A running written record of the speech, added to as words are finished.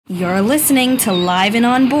You're listening to Live and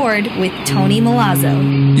On Board with Tony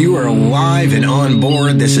Milazzo. You are live and on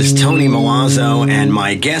board. This is Tony Milazzo, and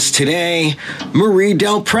my guest today, Marie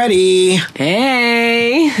Del Prete.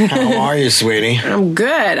 Hey. How are you, sweetie? I'm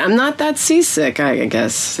good. I'm not that seasick, I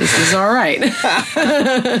guess. This is all right.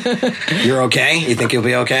 You're okay? You think you'll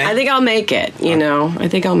be okay? I think I'll make it, I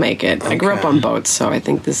think I'll make it. Okay. I grew up on boats, so I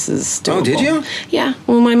think this is doable. Oh, did you? Yeah.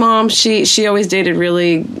 Well, my mom, she always dated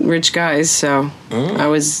really rich guys, so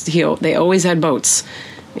they always had boats.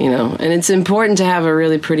 And it's important to have a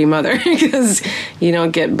really pretty mother because you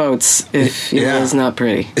don't get boats if your mother's not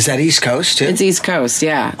pretty. Is that East Coast, too? It's East Coast,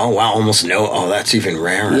 yeah. Oh, wow, almost no. Oh, that's even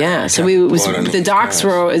rarer. Yeah, so the docks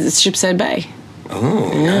were at Shipshead Bay.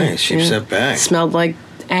 Oh, nice. Shipshead Bay. Smelled like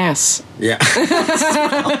ass. Yeah.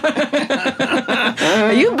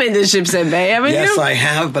 You've been to Shipshead Bay, haven't you? Yes, I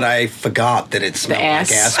have, but I forgot that it smelled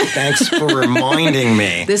like ass. But thanks for reminding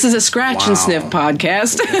me. This is a scratch and sniff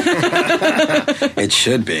podcast. It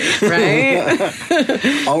should be.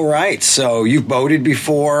 Right? All right. So you've boated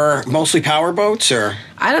before, mostly power boats, or?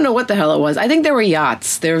 I don't know what the hell it was. I think they were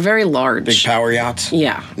yachts. They were very large. Big power yachts?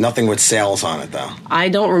 Yeah. Nothing with sails on it, though. I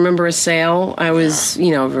don't remember a sail. I was,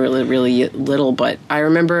 really, really little, but I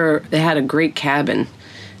remember they had a great cabin.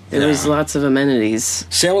 There was lots of amenities.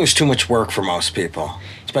 Sailing's too much work for most people,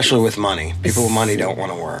 especially with money. People with money don't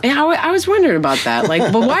want to work. Yeah, I was wondering about that.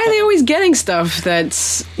 But why are they always getting stuff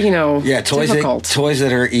that's, difficult? Toys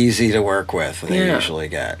that are easy to work with, they usually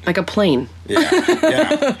get. Like a plane.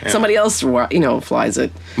 Yeah. Somebody else, flies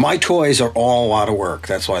it. My toys are all a lot of work.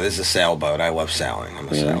 That's why this is a sailboat. I love sailing. I'm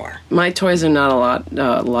a sailor. My toys are not a lot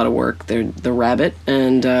of work. They're the rabbit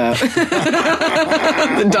and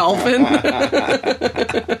the dolphin.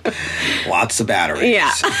 Lots of batteries.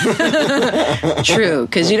 Yeah. True,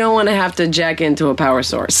 because you don't want to have to jack into a power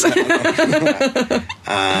source.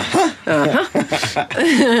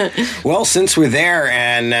 Well, since we're there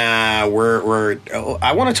and I want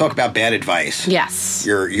to talk about bad advice. Yes.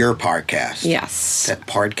 Your podcast. Yes. That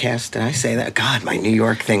podcast, did I say that? God, my New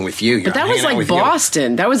York thing with you. But that was like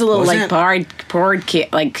Boston. That was a little Let's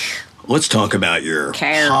talk about your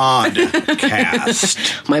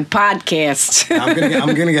podcast. My podcast. I'm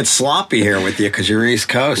gonna get sloppy here with you because you're East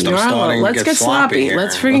Coast. Let's get sloppy. Here.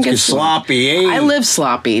 Let's freaking get sloppy. I live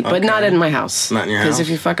sloppy, but not in my house. Not in your house? Because if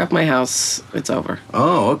you fuck up my house, it's over.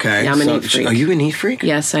 Oh, okay. Yeah, I'm a neat freak. Are you a neat freak?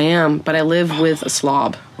 Yes, I am. But I live with a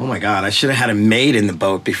slob. Oh my God! I should have had a maid in the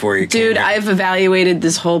boat before you came. Dude, I've evaluated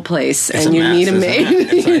this whole place, and you need a maid. I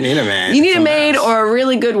need a maid. You need a maid or a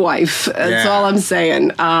really good wife. That's all I'm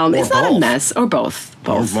saying. It's not a mess, or both.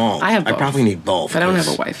 Both. I have both. I probably need both. But I don't have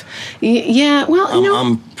a wife. Yeah, well,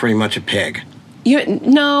 I'm pretty much a pig. You're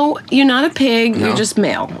not a pig. No. You're just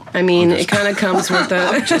male. I mean, it kind of comes with the.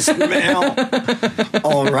 I'm just male.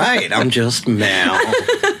 All right, I'm just male.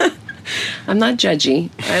 I'm not judgy.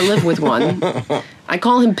 I live with one. I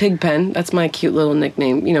call him Pigpen. That's my cute little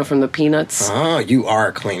nickname, from the Peanuts. Oh, you are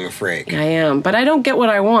a clean freak. I am. But I don't get what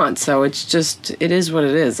I want, so it is what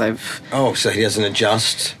it is. So he doesn't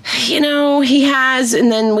adjust? He has, and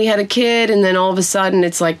then we had a kid, and then all of a sudden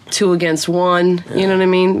it's like 2 against 1. Yeah. You know what I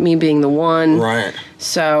mean? Me being the one. Right.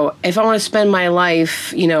 So if I want to spend my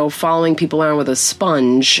life, following people around with a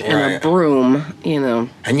sponge and a broom,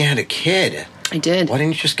 And you had a kid. I did. Why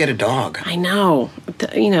didn't you just get a dog? I know.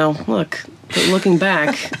 Look, looking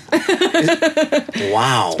back.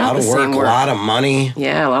 Wow. A lot of work, a lot of money.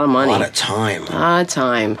 Yeah, a lot of money. A lot of time. A lot of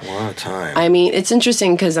time. I mean, it's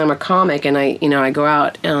interesting because I'm a comic and I go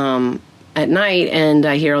out at night and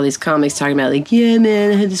I hear all these comics talking about yeah,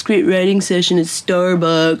 man, I had this great writing session at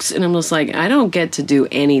Starbucks. And I'm just like, I don't get to do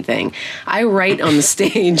anything. I write on the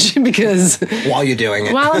stage because... While you're doing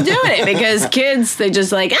it. While I'm doing it. Because kids, they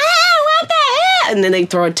just like, what the hell? And then they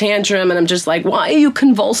throw a tantrum and I'm just like, why are you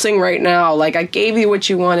convulsing right now? Like, I gave you what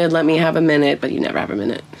you wanted. Let me have a minute. But you never have a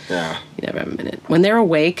minute. Yeah. You never have a minute. When they're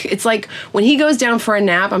awake, it's like when he goes down for a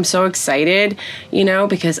nap, I'm so excited,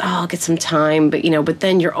 because, I'll get some time. But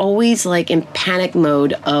then you're always like in panic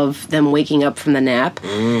mode of them waking up from the nap.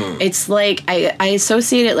 It's like, I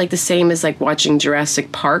associate it like the same as like watching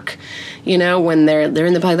Jurassic Park, when they're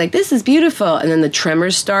in the park, like, this is beautiful. And then the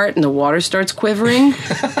tremors start and the water starts quivering.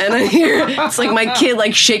 And I hear, it's like my kid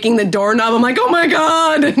like shaking the doorknob. I'm like, oh my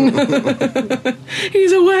God.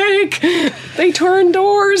 He's awake. They turn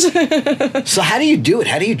doors. So how do you do it?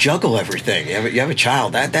 How do you juggle everything? You have a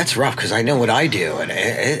child. That's rough because I know what I do.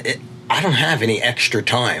 And I don't have any extra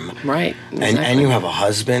time. Right. Exactly. And you have a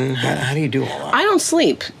husband. How do you do all that? I don't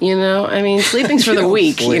sleep, I mean, sleeping's for the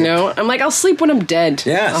weak, sleep. I'm like, I'll sleep when I'm dead.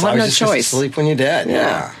 Yeah, I'll have no choice. Sleep when you're dead.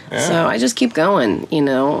 Yeah. So I just keep going,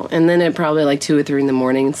 and then at probably like 2 or 3 in the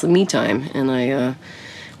morning, it's me time. And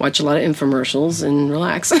watch a lot of infomercials and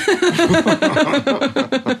relax.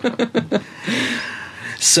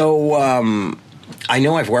 So, I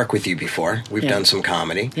know I've worked with you before. We've done some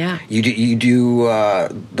comedy. Yeah. You do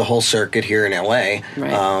the whole circuit here in L.A.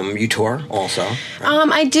 Right. You tour also.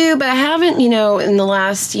 I do, but I haven't, in the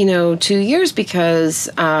last, 2 years because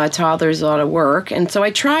toddler's a lot of work. And so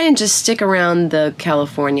I try and just stick around the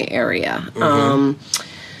California area.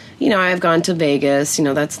 I've gone to Vegas,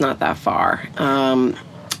 that's not that far.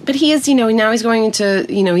 But he is, now he's going into,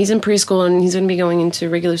 he's in preschool and he's going to be going into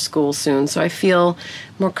regular school soon. So I feel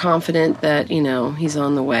more confident that, he's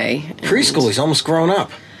on the way. Preschool, he's almost grown up.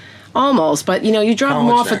 Almost. But, you drop him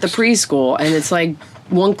College off at the next. preschool and it's like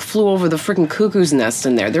one flew over the freaking cuckoo's nest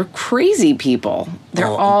in there. They're crazy people. They're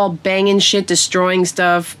all banging shit, destroying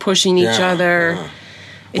stuff, pushing each other.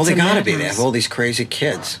 Well, It's they a gotta be. They madhouse. have all these crazy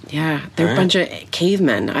kids. Yeah, they're a bunch of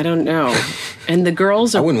cavemen. I don't know. And the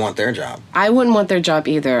girls I are... wouldn't want their job. I wouldn't want their job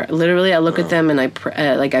either. Literally, I look at them and I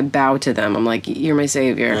I bow to them. I'm like, "You're my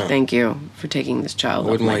savior. Thank you for taking this child."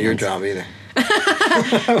 I wouldn't off my want your hands." job either.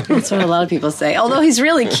 That's what a lot of people say. Although he's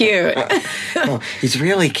really cute. He's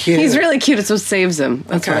really cute. He's really cute. It's what saves him.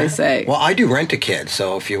 That's what I say. Well, I do rent a kid,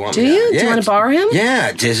 so if you want Do me to... you? Do you want to borrow him?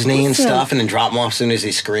 Yeah, Disney and Awesome. stuff, and then drop him off as soon as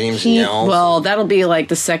he screams and yells. Well, that'll be like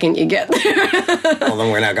the second you get there. Well,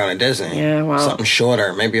 then we're not going to Disney. Yeah, well. Something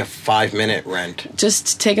shorter, maybe a 5-minute rent.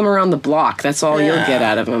 Just take him around the block. That's all you'll get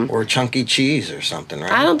out of him. Or Chunky Cheese or something,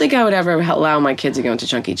 right? I don't think I would ever allow my kids to go into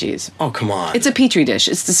Chunky Cheese. Oh, come on. It's a petri dish.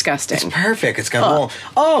 It's disgusting. It's perfect. It's got all...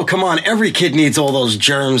 Oh, come on. Every kid needs all those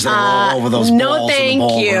germs that are all over those No, balls in the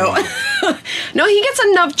thank you. ballroom. No, he gets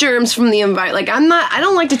enough germs from the environment. Like I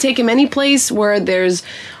don't like to take him any place where there's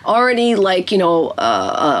already like an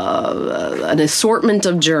assortment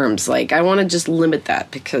of germs. Like I want to just limit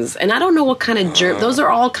that because, and I don't know what kind of germ. Those are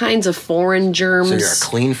all kinds of foreign germs. So you're a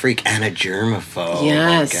clean freak and a germaphobe.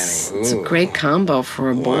 Yes, it's a Ooh. great combo for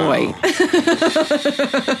a boy.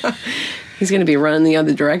 He's going to be running the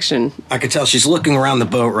other direction. I can tell she's looking around the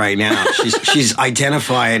boat right now. She's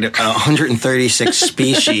identified 136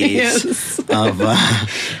 species Yes. of...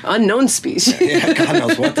 Unknown species. Yeah, God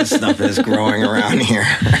knows what this stuff is growing around here.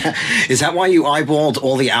 Is that why you eyeballed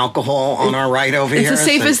all the alcohol on our right over It's here? the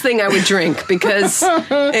safest thing I would drink because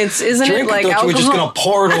isn't Drink it like it, alcohol? we're just going to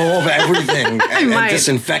pour it all over everything and might.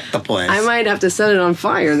 disinfect the place. I might have to set it on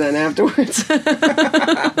fire then afterwards.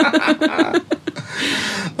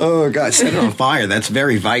 Oh, God, set it on fire. That's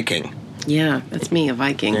very Viking. Yeah, that's me, a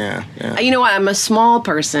Viking. Yeah, yeah. You know what? I'm a small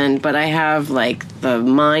person, but I have like the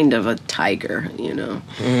mind of a tiger.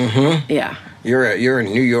 Mm-hmm. Yeah. You're a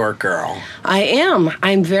New York girl. I am.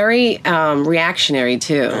 I'm very reactionary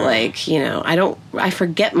too. Like, I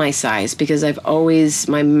forget my size because I've always,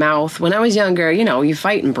 my mouth, when I was younger, you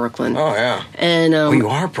fight in Brooklyn. Oh, yeah. And You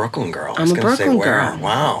are a Brooklyn girl. I'm a Brooklyn girl.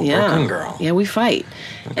 Wow, Yeah. Brooklyn girl. Yeah, we fight.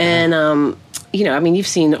 Okay. And, you've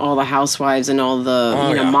seen all the housewives and all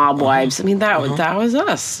the, mob wives. I mean, that was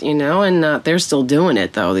us, and they're still doing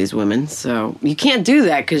it, though, these women. So you can't do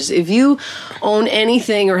that because if you own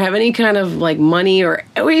anything or have any kind of, like, money or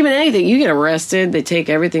even anything, you get arrested. They take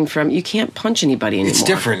everything from you. You can't punch anybody anymore. It's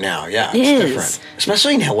different now, yeah. It It's is. different.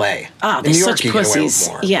 Especially in L.A. Ah, in New they're York, such you get away with pussies.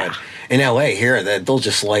 more. Yeah. But in L.A. here, they'll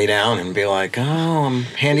just lay down and be like, "Oh, I'm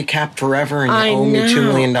handicapped forever, and you I owe me $2 know.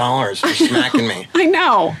 million for smacking me." I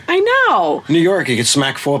know. New York, you could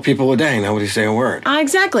smack 4 people a day, nobody say a word.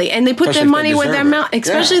 Exactly. And they put Especially their if money they where their deserve mouth, it.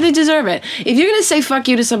 especially Yeah. they deserve it. If you're going to say fuck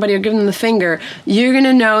you to somebody or give them the finger, you're going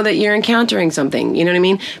to know that you're encountering something. You know what I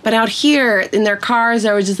mean? But out here in their cars,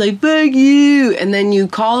 they were just like, fuck you. And then you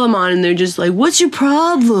call them on and they're just like, what's your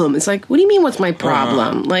problem? It's like, what do you mean, what's my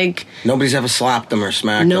problem? Like, Nobody's ever slapped them or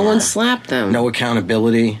smacked them. no one or slapped them. No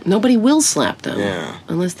accountability. Nobody will slap them. Yeah.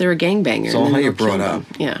 Unless they're a gangbanger. It's all and then how you they'll kill brought them.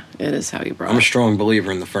 up. Yeah, it is how you brought I'm a up. strong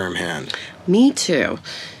believer in the firm hand. Me too.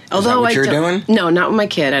 Although what I you're don't- doing? No, not with my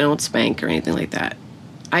kid. I don't spank or anything like that.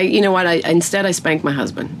 You know what? Instead I spank my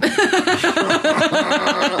husband.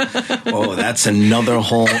 Oh, that's another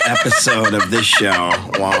whole episode of this show.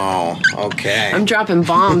 Wow. Okay. I'm dropping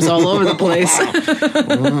bombs all over the place.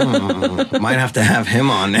 Might have to have him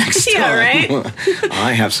on next time. Yeah, right?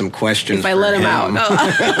 I have some questions If I let him out.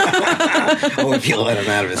 Oh, if you let him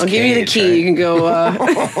out of his I'll give you the cage, key. You can go. right?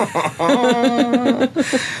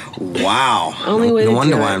 Wow. Only way no to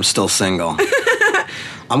wonder do why it. I'm still single.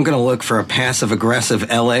 I'm going to look for a passive-aggressive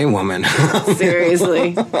L.A. woman.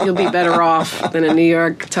 Seriously. You'll be better off than a New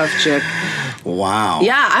York tough chick. Wow.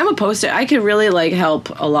 Yeah, I'm opposed to it. I could really help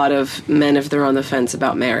a lot of men if they're on the fence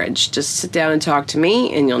about marriage. Just sit down and talk to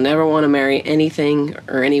me, and you'll never want to marry anything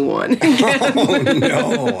or anyone. Oh,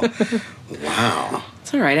 no. Wow.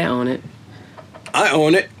 It's all right. I own it. I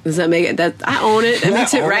own it. Does that make it? That I own it. That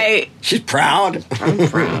makes it right. She's proud. I'm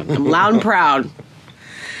proud. I'm loud and proud.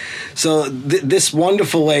 So this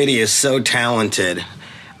wonderful lady is so talented,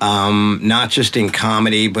 not just in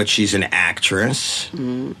comedy, but she's an actress.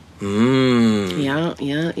 Yeah. I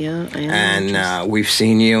am And we've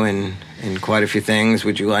seen you in quite a few things.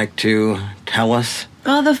 Would you like to tell us?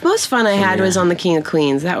 Oh, the most fun I had was on The King of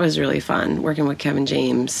Queens. That was really fun, working with Kevin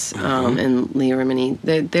James and Leah Remini.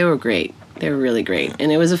 They were great. They were really great.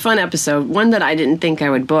 And it was a fun episode, one that I didn't think I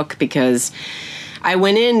would book because I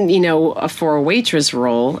went in, for a waitress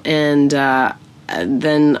role, and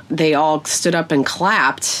then they all stood up and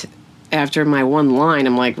clapped after my one line.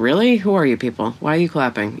 I'm like, really? Who are you people? Why are you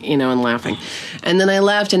clapping? And laughing. And then I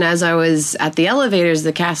left, and as I was at the elevators,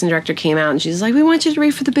 the casting director came out, and she's like, we want you to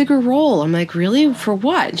read for the bigger role. I'm like, really? For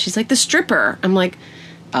what? And she's like, the stripper. I'm like,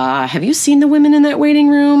 have you seen the women in that waiting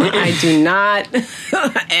room? I do not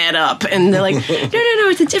add up. And they're like, no,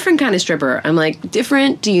 it's a different kind of stripper. I'm like,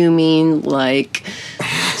 different? Do you mean like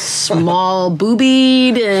small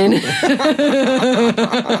boobied and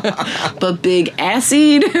but big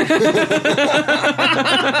assied?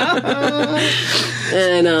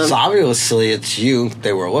 And so obviously it's you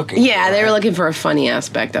they were looking for. Yeah, they were looking for a funny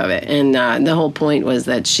aspect of it. And the whole point was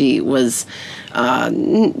that she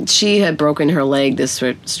had broken her leg, this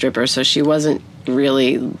stripper, so she wasn't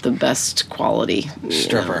really the best quality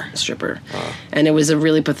stripper. Oh. And it was a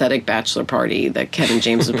really pathetic bachelor party that Kevin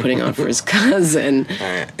James was putting on for his cousin.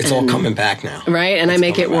 It's all coming back now. Right? And I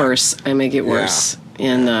make it worse. And it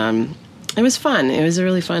was fun. It was a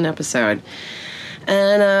really fun episode.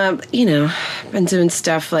 And, been doing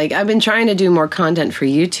stuff like, I've been trying to do more content for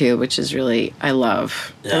YouTube, which is really, I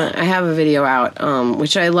love. Yeah. I have a video out,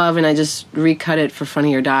 which I love, and I just recut it for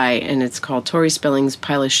Funny or Die, and it's called Tori Spelling's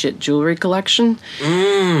Pile of Shit Jewelry Collection.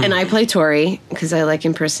 And I play Tori, because I like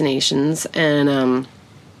impersonations, and,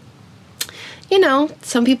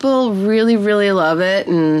 some people really, really love it,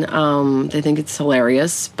 and they think it's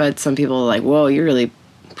hilarious, but some people are like, whoa, you really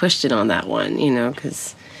pushed it on that one,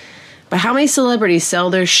 because... But how many celebrities sell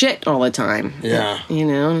their shit all the time? Yeah.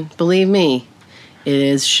 Believe me, it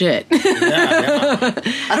is shit. Yeah.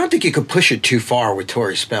 I don't think you could push it too far with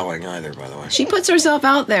Tori Spelling either, by the way. She puts herself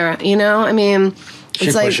out there, I mean...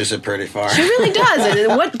 She pushes it pretty far. She really does.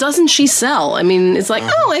 And what doesn't she sell? I mean, it's like,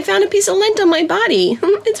 I found a piece of lint on my body.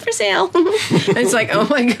 It's for sale. And it's like, oh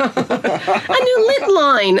my God. A new lint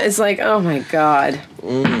line. It's like, oh my God.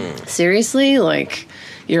 Seriously? Like,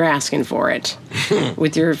 you're asking for it.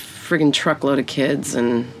 With your friggin' truckload of kids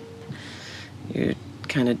and your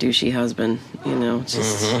kind of douchey husband,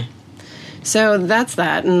 just... So that's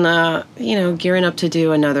that. And, gearing up to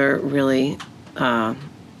do another really...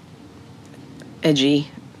 edgy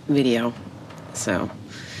video, so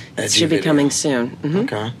it should be coming soon.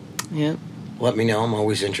 Okay. Yeah. Let me know. I'm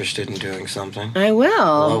always interested in doing something. I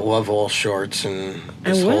will. Love all shorts and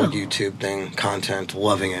this whole YouTube thing, content.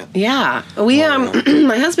 Loving it. Yeah. We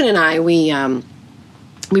my husband and I we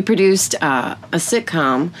produced a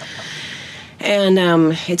sitcom, and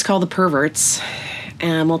it's called The Perverts.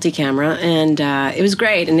 Multi-camera, and it was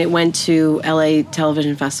great, and it went to LA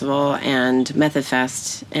Television Festival and Method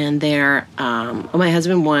Fest, and there my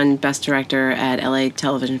husband won Best Director at LA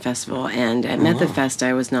Television Festival, and at Method Fest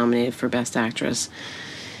I was nominated for Best Actress.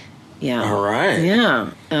 Yeah. All right. Yeah.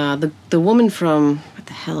 The woman from, what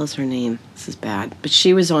the hell is her name? This is bad, but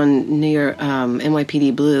she was on New York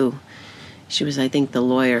NYPD Blue. She was, I think, the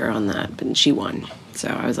lawyer on that, but she won. So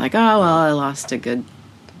I was like, oh well, I lost a good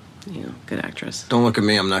actress. Don't look at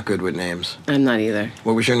me. I'm not good with names. I'm not either.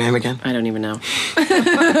 What was your name again? I don't even know.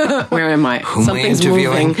 Where am I? Who Something's am I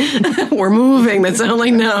interviewing? Moving. We're moving. That's all I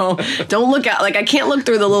know. Don't look out. Like, I can't look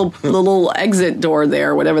through the little exit door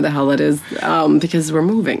there, whatever the hell it is, because we're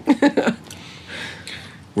moving.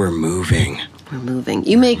 We're moving. We're moving.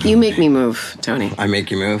 You make me move, Tony. I make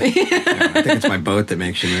you move? Yeah, I think it's my boat that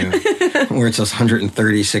makes you move. Where it's those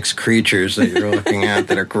 136 creatures that you're looking at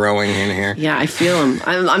that are growing in here. Yeah, I feel them.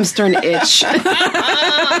 I'm starting to itch.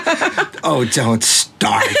 Oh, don't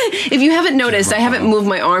start. If you haven't noticed, I haven't moved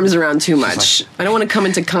my arms around too much. I don't want to come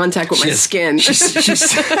into contact with my skin.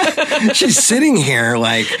 She's sitting here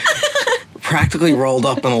like practically rolled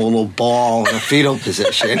up in a little ball in a fetal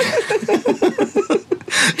position.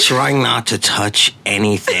 Trying not to touch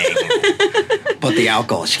anything but the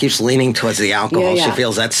alcohol. She keeps leaning towards the alcohol. Yeah. She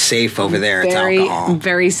feels that's safe over there. It's alcohol.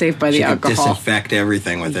 Very safe by the alcohol. She can disinfect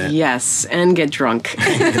everything with it. Yes, and get drunk.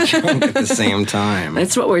 And get drunk at the same time.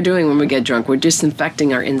 That's what we're doing when we get drunk. We're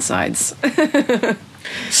disinfecting our insides.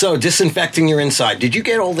 So, disinfecting your inside. Did you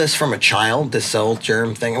get all this from a child, this whole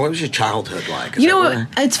germ thing? What was your childhood like? You know,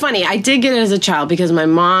 it's funny. I did get it as a child because my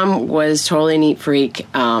mom was totally a neat freak.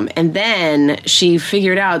 And then she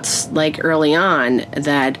figured out, like, early on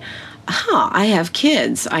that, I have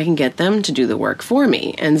kids. I can get them to do the work for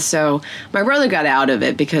me. And so my brother got out of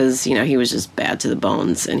it because, you know, he was just bad to the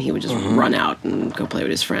bones and he would just run out and go play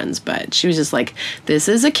with his friends. But she was just like, this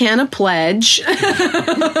is a can of Pledge.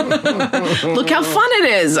 Look how fun it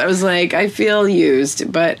is. I was like, I feel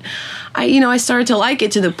used. But I started to like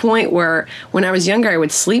it to the point where when I was younger, I would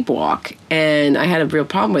sleepwalk and I had a real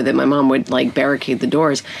problem with it. My mom would like barricade the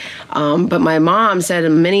doors. But my mom said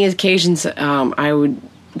on many occasions,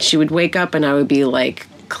 she would wake up and I would be like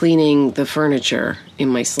cleaning the furniture in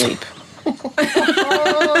my sleep.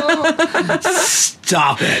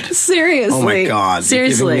 Stop it. Seriously. Oh my God.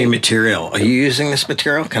 Seriously. You're giving me material. Are you using this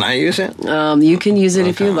material? Can I use it? You can use it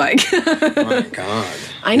if you like. Oh my God.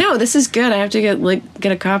 I know, this is good. I have to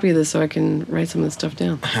get a copy of this so I can write some of this stuff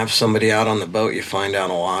down. Have somebody out on the boat, you find out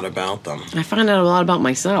a lot about them. I find out a lot about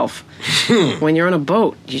myself. When you're on a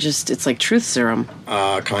boat, it's like truth serum.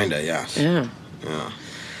 Kinda, yes. Yeah.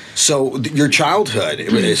 So your childhood.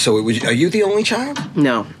 Are you the only child?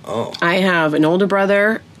 No. Oh. I have an older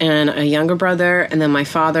brother and a younger brother, and then my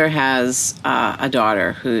father has a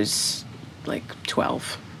daughter who's like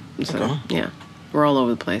 12. So, Okay. yeah, we're all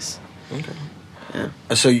over the place. Okay. Yeah.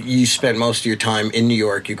 So you spent most of your time in New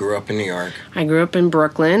York. You grew up in New York. I grew up in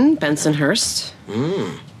Brooklyn, Bensonhurst,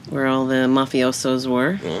 where all the mafiosos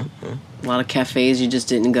were. A lot of cafes you just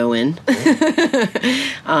didn't go in.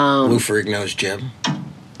 Lou Ferrigno's gym.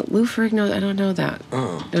 Lou Ferrigno, I don't know that.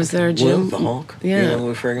 Oh. Was there a gym? Lou, the Hulk? Yeah. You know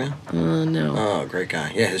Lou Ferrigno? No. Oh, great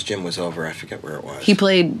guy. Yeah, his gym was over. I forget where it was. He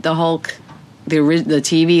played the Hulk, the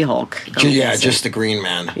TV Hulk. Just the Green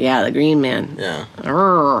Man. Yeah, the Green Man. Yeah.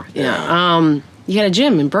 Yeah. You had a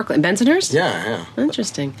gym in Brooklyn, Bensonhurst? Yeah.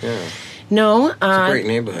 Interesting. Yeah. No. It's a great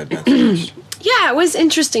neighborhood, Bensonhurst. Yeah, it was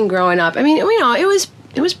interesting growing up. I mean, it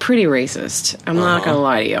was pretty racist. I'm not going to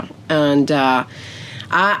lie to you. And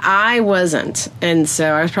I wasn't. And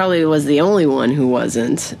so I probably was the only one who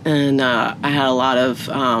wasn't. And I had a lot of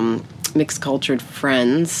mixed cultured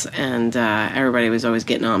friends, and everybody was always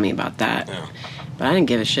getting on me about that. Yeah. But I didn't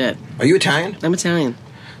give a shit. Are you Italian? I'm Italian.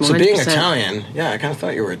 100%. So being Italian, I kind of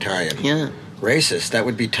thought you were Italian. Yeah. Racist, that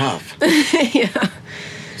would be tough. Yeah.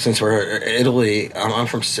 Since we're Italy, I'm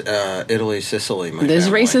from Italy, Sicily. There's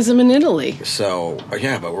family. racism in Italy. So,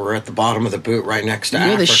 but we're at the bottom of the boot right next to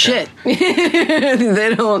You're Africa. the shit.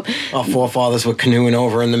 They don't... Our forefathers were canoeing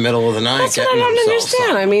over in the middle of the night. That's what I don't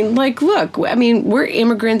understand. I mean, look, we're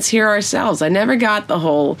immigrants here ourselves. I never got the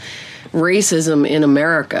whole racism in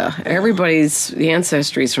America. Everybody's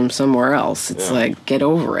ancestry is from somewhere else. It's like, get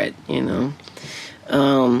over it, Do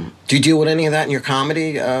you deal with any of that in your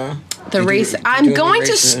comedy? The race. I'm going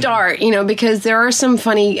to start, because there are some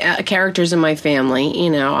funny characters in my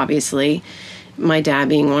family, obviously. My dad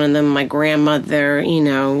being one of them, my grandmother,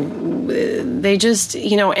 they just,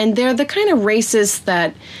 and they're the kind of racists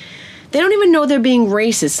that they don't even know they're being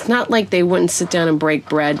racist. It's not like they wouldn't sit down and break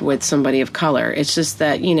bread with somebody of color. It's just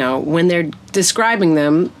that, when they're describing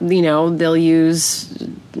them, they'll use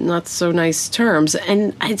not so nice terms.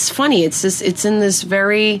 And it's funny. It's in this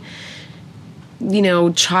very,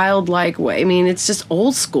 childlike way. I mean, it's just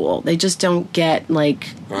old school. They just don't get well,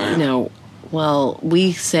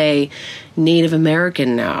 we say Native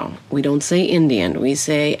American now. We don't say Indian. We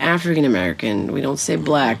say African American. We don't say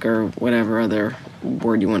black or whatever other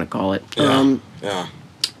word you want to call it. Yeah.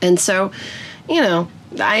 And so,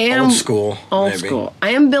 I am old school. Old maybe. school. I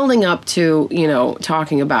am building up to,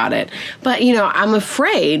 talking about it. But, I'm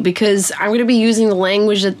afraid because I'm going to be using the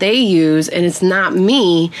language that they use and it's not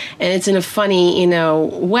me and it's in a funny,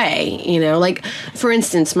 way, like for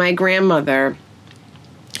instance, my grandmother,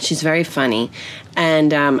 she's very funny.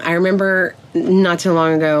 And I remember not too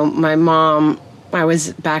long ago, my mom, I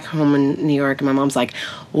was back home in New York and my mom's like,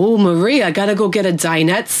 "Oh, Marie, I gotta go get a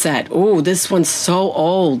dinette set. Oh, this one's so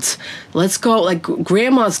old. Let's go. Like,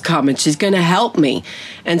 Grandma's coming. She's gonna help me."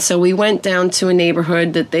 And so we went down to a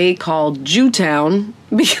neighborhood that they called Jewtown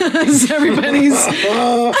because everybody's,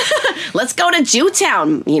 let's go to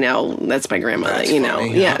Jewtown. That's my grandmother, That's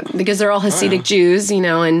funny, yeah, because they're all Hasidic Jews,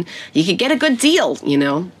 and you could get a good deal,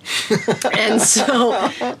 And so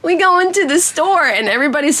we go into the store and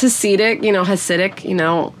everybody's Hasidic, Hasidic,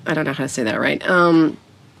 I don't know how to say that right.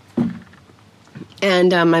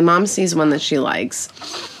 And my mom sees one that she likes.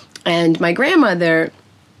 And my grandmother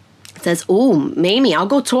says, "Oh, Mamie, I'll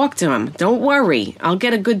go talk to him. Don't worry, I'll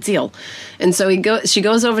get a good deal." And so she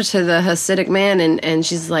goes over to the Hasidic man, and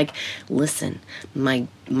she's like, "Listen, my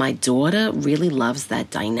daughter really loves that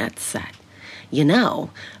dinette set. You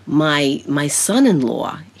know, my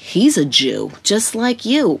son-in-law, he's a Jew, just like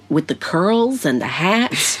you, with the curls and the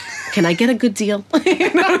hats. Can I get a good deal?"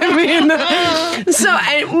 You know what I mean? So,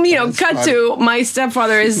 cut to my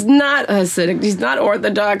stepfather is not Hasidic. He's not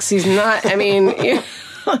Orthodox. He's not,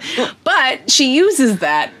 but she uses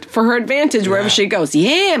that for her advantage wherever she goes.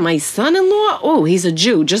 "Yeah, my son-in-law, oh, he's a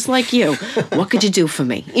Jew, just like you. What could you do for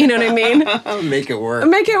me?" You know what I mean? Make it work.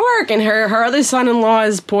 Make it work. And her other son-in-law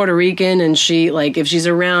is Puerto Rican, and she, like, if she's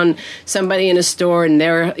around somebody in a store and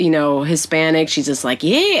they're, Hispanic, she's just like,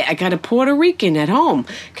 "Yeah, I got a Puerto Rican at home.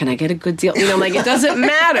 Can I get a good deal?" Like, it doesn't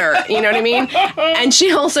matter. You know what I mean? And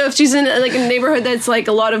she also, if she's in, like, a neighborhood that's, like,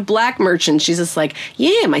 a lot of black merchants, she's just like,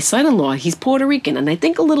 "Yeah, my son-in-law, he's Puerto Rican, and I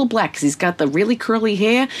think a little black because he's got the really curly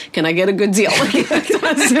hair. Can I get a good deal?"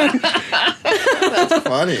 That's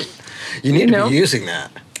funny. You need to be using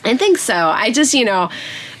that. I think so. I just,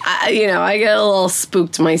 I get a little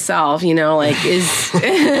spooked myself, like, is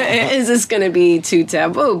this going to be too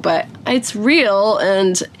taboo? But it's real,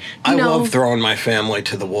 and, I love throwing my family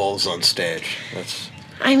to the wolves on stage.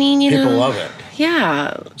 People love it.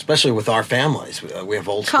 Yeah. Especially with our families. We have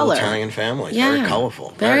old school Italian families. Yeah. Very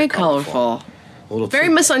colorful. Very colorful. Very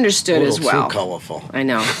misunderstood as well. Too colorful. I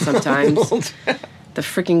know, sometimes. The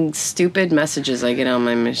freaking stupid messages I get on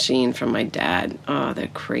my machine from my dad. Oh, they're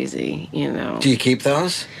crazy, Do you keep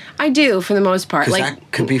those? I do, for the most part. Because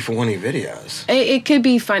that could be for one of your videos. It could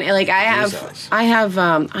be funny. Like, I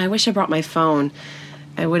wish I brought my phone.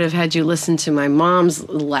 I would have had you listen to my mom's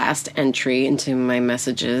last entry into my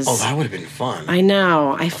messages. Oh, that would have been fun. I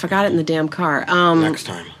know. I forgot it in the damn car.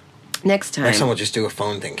 Next time we'll just do a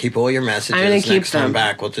phone thing. Keep all your messages. I'm gonna keep Next time them.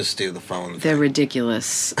 back, we'll just do the phone thing. They're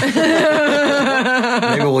ridiculous. Maybe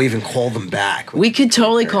we'll even call them back. We could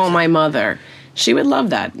totally call my mother. She would love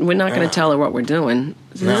that. We're not going to tell her what we're doing.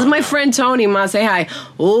 This is my friend Tony. Ma, say hi.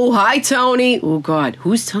 "Oh, hi, Tony." "Oh, God.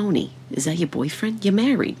 Who's Tony? Is that your boyfriend? You're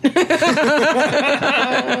married."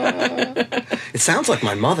 It sounds like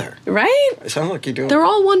my mother. Right? It sounds like you do. They're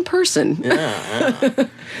all one person. Yeah.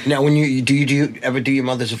 Now, when you ever do your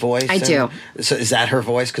mother's voice? I do. So is that her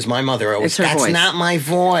voice? Because my mother always, "That's voice. not my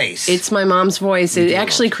voice." It's my mom's voice. It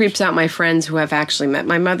actually creeps out my friends who have actually met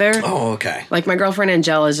my mother. Oh, okay. Like, my girlfriend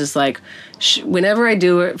Angela is just like, whenever I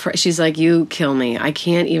do it, she's like, "You kill me. I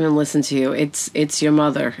can't even listen to you. It's your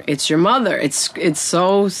mother. It's your mother. It's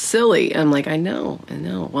so silly." I'm like, I know.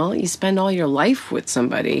 Well, you spend all your life with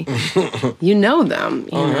somebody. You know them,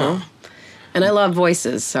 you know. Yeah. And I love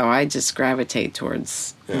voices, so I just gravitate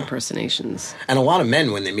towards impersonations. And a lot of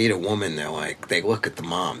men, when they meet a woman, they look at the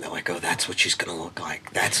mom. They're like, "Oh, that's what she's going to look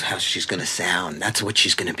like. That's how she's going to sound. That's what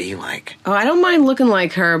she's going to be like." Oh, I don't mind looking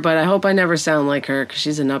like her, but I hope I never sound like her because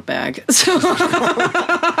she's a nutbag. So.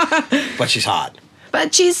 But she's hot.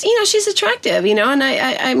 But she's attractive, and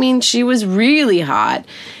I mean, she was really hot.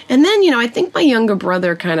 And then, I think my younger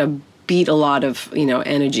brother kind of beat a lot of,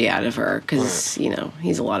 energy out of her because,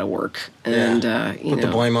 he's a lot of work. And, Put the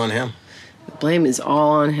blame on him. The blame is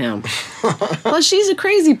all on him. Well, she's a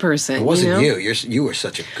crazy person. It wasn't you. You were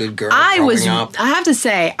such a good girl. I up. have to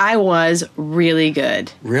say, I was really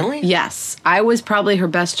good. Really? Yes. I was probably her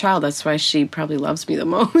best child. That's why she probably loves me the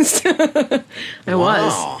most. I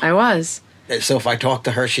was. So if I talked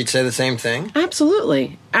to her, she'd say the same thing?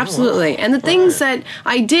 Absolutely. And the things that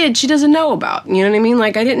I did, she doesn't know about. You know what I mean?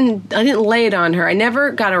 Like, I didn't lay it on her. I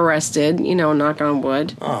never got arrested, knock on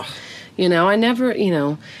wood. Oh. I never,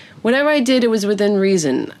 whatever I did, it was within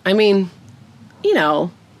reason. I mean,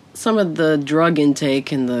 some of the drug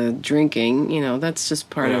intake and the drinking, that's just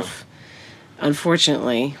part of,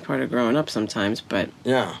 unfortunately, part of growing up sometimes. But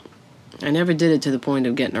yeah, I never did it to the point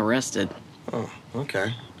of getting arrested. Oh,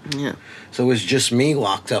 okay. Yeah. So it was just me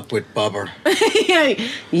locked up with Bubba. Yeah,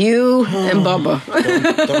 you and Bubba.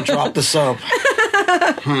 Don't drop the soap.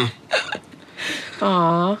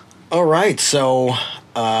 Aw. All right. So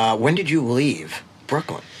when did you leave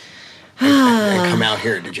Brooklyn? And come out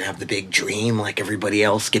here? Did you have the big dream like everybody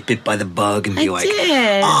else, get bit by the bug and be I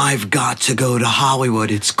did. I've got to go to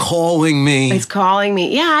Hollywood. It's calling me. It's calling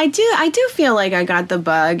me. Yeah, I do feel like I got the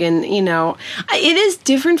bug. And, it is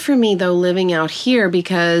different for me, though, living out here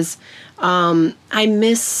because I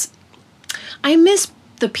miss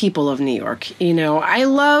the people of New York. I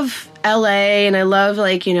love L.A. and I love,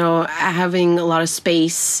 having a lot of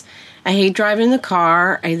space. I hate driving the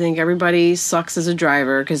car. I think everybody sucks as a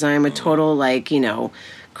driver because I'm a total,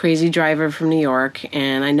 crazy driver from New York,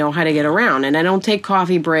 and I know how to get around. And I don't take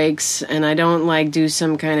coffee breaks, and I don't, do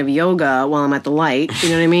some kind of yoga while I'm at the light. You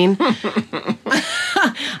know what I mean?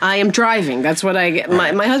 I am driving. That's what I get.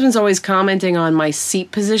 My husband's always commenting on my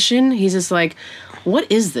seat position. He's just like,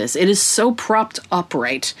 what is this? It is so propped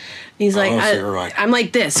upright. He's like, I'm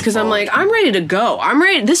like this because I'm like, I'm ready to go. I'm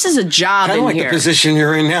ready. This is a job in here. Kind of like the position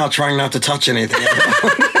you're in now, trying not to touch anything.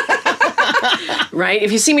 Right?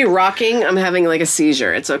 If you see me rocking, I'm having a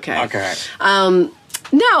seizure. It's okay. Okay.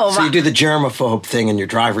 No. So you do the germaphobe thing in your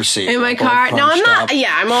driver's seat. In my car. No, I'm not.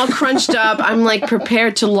 Yeah, I'm all crunched up. I'm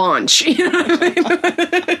prepared to launch. You know what I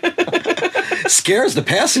mean? Scares the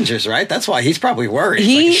passengers, right? That's why he's probably worried.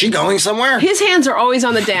 Is she going somewhere? His hands are always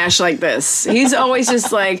on the dash like this. He's always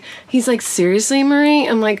just he's like, seriously, Marie?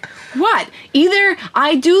 I'm like, what? Either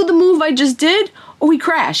I do the move I just did, or we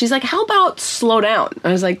crash. He's like, how about slow down?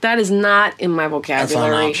 I was like, that is not in my vocabulary. That's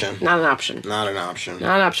not an option. Not an option. Not an option.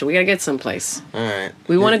 Not an option. We gotta get someplace. All right.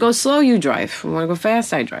 We want to go slow, you drive. We want to go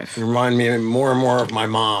fast, I drive. You remind me more and more of my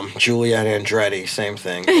mom, Juliet Andretti. Same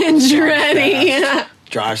thing. Andretti, yeah.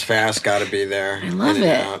 Drives fast, gotta be there. I love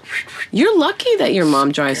it. You're lucky that your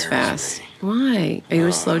mom drives fast. Why? Are you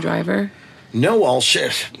a slow driver? No, all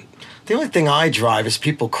shit. The only thing I drive is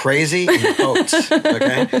people crazy in boats,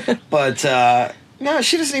 okay? But, no,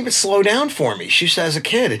 she doesn't even slow down for me. She said as a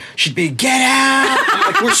kid, she'd be, get out!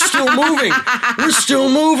 I'm like, we're still moving. We're still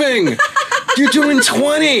moving. You're doing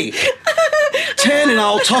 20. 10 and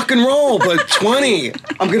I'll tuck and roll, but 20,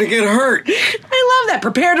 I'm going to get hurt. I love that.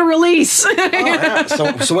 Prepare to release. Yeah.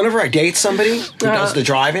 So whenever I date somebody who does the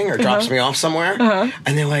driving or drops me off somewhere,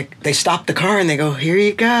 and they stop the car and they go, here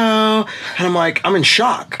you go. And I'm like, I'm in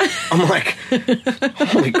shock. I'm like,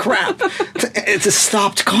 holy crap. It's a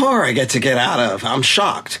stopped car I get out of. I'm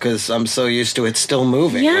shocked because I'm so used to it still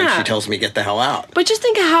moving when she tells me get the hell out. But just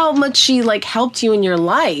think of how much she helped you in your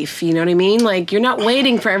life. You know what I mean? You're not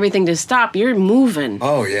waiting for everything to stop. You're moving.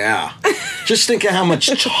 Oh, yeah. Just think of how much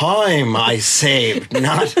time I saved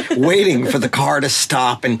not waiting for the car to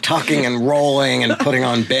stop and tucking and rolling and putting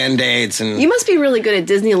on Band-Aids. And you must be really good at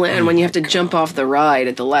Disneyland when you have to jump off the ride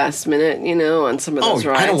at the last minute, on some of those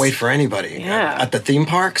rides. I don't wait for anybody. Yeah. At the theme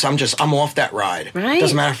parks, I'm off that ride. Right.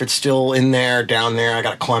 Doesn't matter if it's still in there, down there. I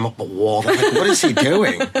got to climb up a wall. They're like, what is he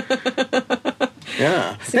doing?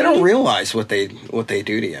 Yeah. See? They don't realize what they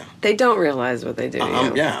do to you. They don't realize what they do to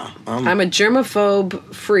you. Yeah. I'm a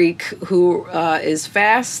germaphobe freak who is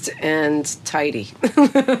fast and tidy.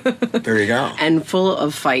 There you go. And full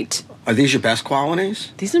of fight. Are these your best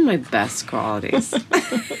qualities? These are my best qualities.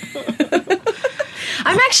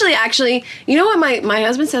 I'm actually, you know what my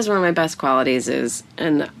husband says one of my best qualities is,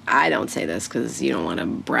 and I don't say this because you don't want to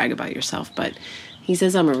brag about yourself, but he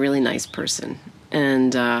says I'm a really nice person.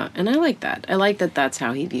 And I like that. I like that that's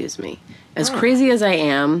how he views me. As crazy as I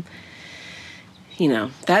am,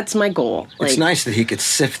 that's my goal. It's nice that he could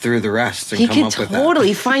sift through the rest and he come up with that. He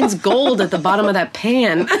totally finds gold at the bottom of that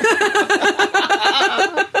pan.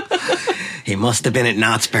 He must have been at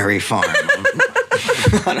Knott's Berry Farm.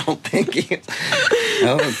 I don't think he...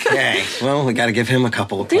 Okay. Well, we got to give him a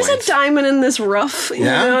couple of points. There's a diamond in this rough. You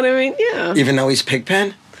know what I mean? Yeah. Even though he's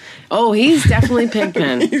Pigpen? Oh, he's definitely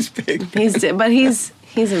Pigpen. He's Pigpen. But he's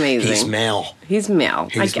amazing. He's male. He's male.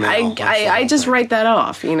 Male. I just write that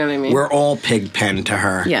off. You know what I mean? We're all Pigpen to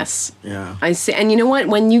her. Yes. Yeah. I see. And you know what?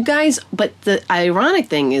 When you guys... But the ironic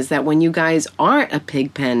thing is that when you guys aren't a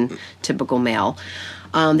Pigpen typical male...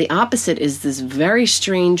 the opposite is this very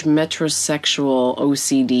strange metrosexual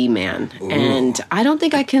OCD man. Ooh. And I don't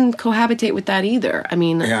think I can cohabitate with that either. I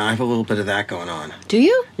mean... Yeah, I have a little bit of that going on. Do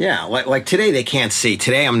you? Yeah, like today they can't see.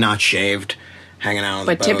 Today I'm not shaved, hanging out on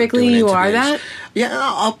the boat. But typically you are that?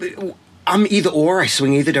 Yeah, I'm either or. I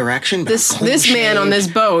swing either direction. This man on this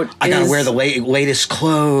boat I gotta wear the latest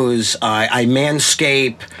clothes. I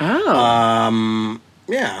manscape. Oh.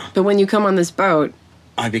 Yeah. But when you come on this boat...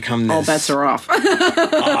 I become this... All bets are off. I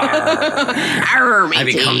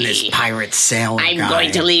become this pirate sailor guy. I'm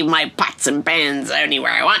going to leave my pots and pans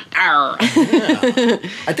anywhere I want. Yeah.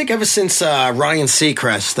 I think ever since Ryan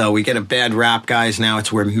Seacrest, though, we get a bad rap, guys. Now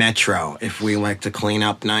we're Metro. If we like to clean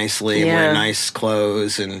up nicely, wear nice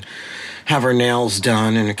clothes, and have our nails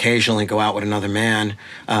done, and occasionally go out with another man,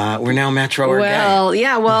 we're now Metro or gay. Well,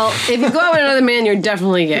 yeah, if you go out with another man, you're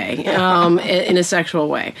definitely gay, in a sexual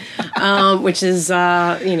way, which is,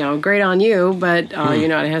 great on you, but you're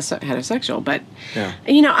not heterosexual. But, I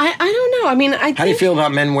don't know. I mean, How do you feel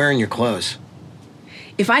about men wearing your clothes?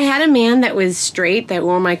 If I had a man that was straight that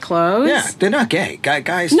wore my clothes... Yeah, they're not gay.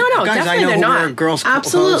 Guys, No, guys definitely I know they're who not. wear girls'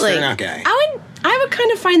 Absolutely. clothes, they're not gay. I would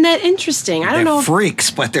kind of find that interesting. I don't They're know. freaks,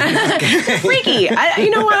 but they're not gay. Freaky. You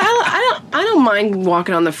know what? I don't mind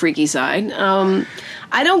walking on the freaky side.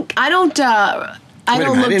 I don't I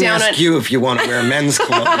look didn't down ask at. you if you want to wear men's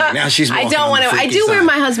clothing. Now she's I walking don't on want the to. I freaky do wear side.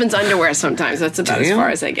 my husband's underwear sometimes. That's about Do as you? far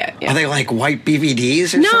as I get. Yeah. Are they like white BVDs or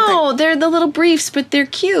something? No, they're the little briefs, but they're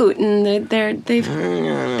cute and they're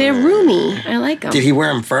roomy. I like them. Did he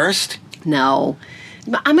wear them first? No.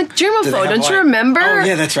 But I'm a Do they germaphobe, have, don't you like- remember? Oh,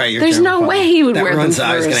 yeah, that's right. You're There's no germaphobe. way he would that wear them runs first.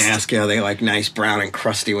 I was going to ask you, are they like nice brown and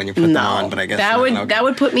crusty when you put them on? But I guess that not. would Okay. that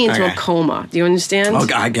would put me into a coma. Do you understand? Oh,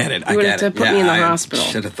 I get it. I You would get have it. to put me in the I hospital.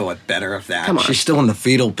 should have thought better of that. Come on. She's still in the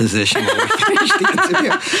fetal position when we finish the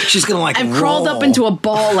interview. She's going to like I've crawled up roll. into a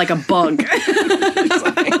ball like a bug.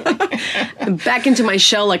 Back into my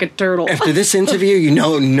shell like a turtle. After this interview, you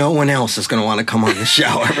know no one else is going to want to come on the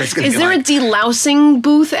show. Everyone's gonna Is be there like, a delousing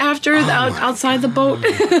booth after outside the boat?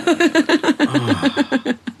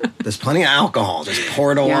 There's plenty of alcohol. Just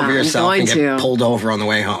pour it all Yeah, over I'm yourself and going get to. pulled over on the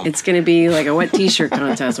way home. It's going to be like a wet t-shirt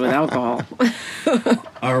contest with alcohol.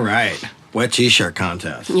 All right. Wet t-shirt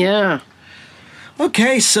contest. Yeah.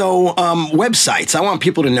 Okay, so websites. I want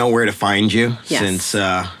people to know where to find you Yes. since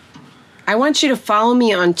I want you to follow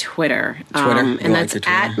me on Twitter. Twitter? You And like that's your Twitter?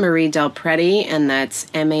 at Marie Del Prete, and that's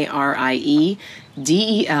MarieDelPrete,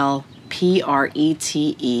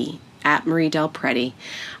 at Marie Del Prete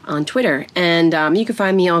on Twitter. And you can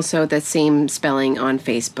find me also that same spelling on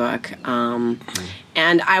Facebook.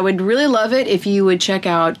 And I would really love it if you would check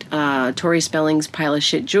out Tori Spelling's Pile of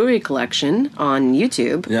Shit Jewelry Collection on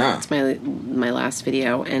YouTube. Yeah. That's my last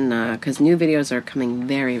video, and because new videos are coming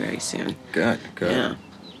very, very soon. good. Yeah.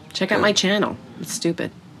 Check out my channel. It's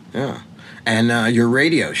stupid. Yeah. And your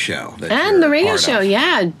radio show. That And you're the a radio part show, of.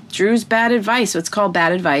 yeah. Drew's Bad Advice. So it's called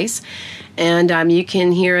Bad Advice. And you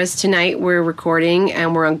can hear us tonight. We're recording,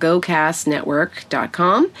 and we're on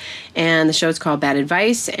GoCastNetwork.com. And the show's called Bad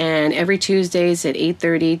Advice. And every Tuesdays at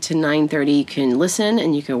 8:30 to 9:30, you can listen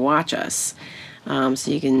and you can watch us.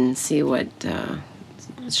 So you can see what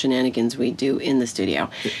shenanigans we do in the studio.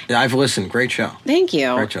 Yeah, I've listened. Great show. Thank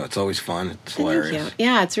you. Great show. It's always fun. It's Thank hilarious. you.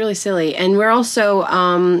 Yeah, it's really silly. And we're also,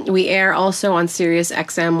 we air also on Sirius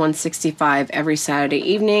XM 165 every Saturday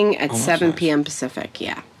evening at 7 nice. p.m. Pacific.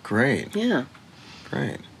 Yeah. Great. Yeah.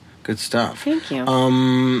 Great. Good stuff. Thank you.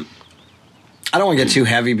 I don't want to get too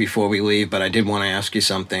heavy before we leave, but I did want to ask you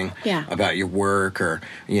something Yeah. about your work or,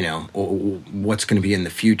 what's going to be in the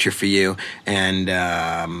future for you. And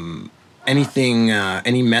anything,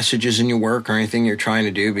 any messages in your work or anything you're trying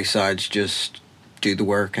to do besides just do the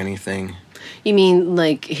work, anything? You mean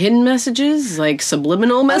like hidden messages? Like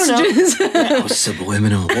subliminal messages? Oh,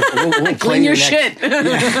 subliminal. We'll play Clean your next- shit.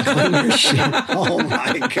 Yeah, clean your shit. Oh,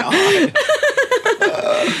 my God.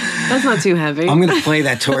 That's not too heavy. I'm going to play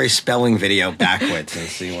that Tori Spelling video backwards and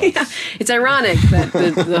see what. Yeah. It's ironic that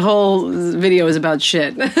the whole video is about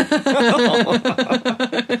shit. She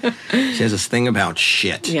has this thing about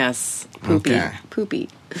shit. Yes. Poopy. Okay. Poopy.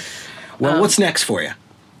 Well, what's next for you?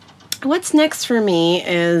 What's next for me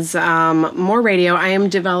is more radio. I am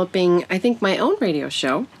developing, I think, my own radio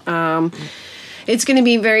show. It's going to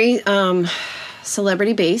be very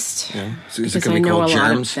celebrity based. Yeah. So is it Because going I to be know called a lot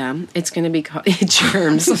Germs? of them. It's going to be called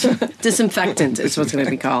Germs. Disinfectant is what's going to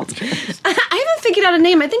be called. I haven't figured out a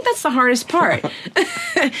name. I think that's the hardest part.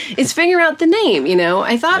 Is figure out the name,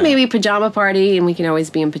 I thought maybe Pajama Party, and we can always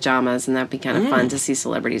be in pajamas, and that'd be kind of fun to see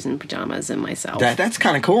celebrities in pajamas and myself. That's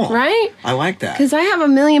kind of cool. Right? I like that. Because I have a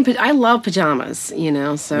million, I love pajamas, so.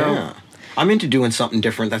 Yeah. I'm into doing something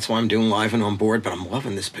different. That's why I'm doing Live and On Board, but I'm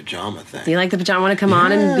loving this pajama thing. Do you like the pajama? Want to come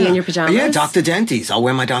on and be in your pajamas? Yeah, Dr. Denty's. I'll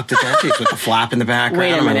wear my Dr. Denty's with the flap in the background.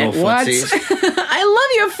 Wait a and my minute. little What? footsies. I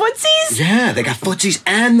love your footsies. Yeah, they got footsies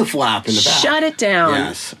and the flap in the back. Shut it down.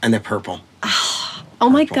 Yes, and they're purple. Oh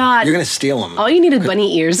my God. You're going to steal them. All you need is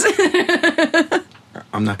bunny ears.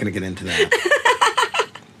 I'm not going to get into that.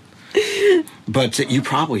 But you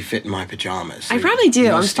probably fit in my pajamas. I probably do.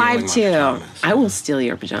 No I'm stealing my 5'2". pajamas. I will steal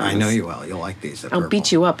your pajamas. I know you will. You'll like these. They're I'll purple.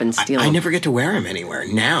 beat you up and steal I them. never get to wear them anywhere.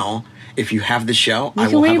 Now, if you have the show, You I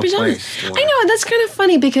can will wear have your a pajamas. place. to I wear. know, that's kind of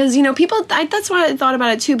funny because, people, that's why I thought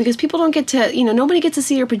about it too, because people don't get to, nobody gets to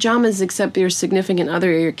see your pajamas except your significant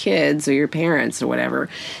other or your kids or your parents or whatever.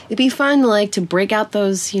 It'd be fun, to break out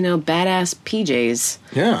those, badass PJs,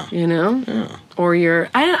 Yeah. Yeah. Or your,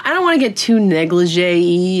 I don't want to get too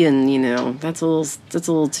negligee and, that's a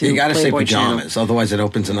little too You got to say Playboy channel. pajamas, otherwise it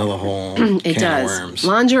opens another whole It can does. of worms.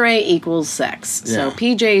 Lingerie equals sex. So Yeah.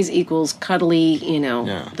 PJs equals cuddly,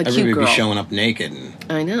 Yeah. the Everybody cute girl. be showing up naked. And,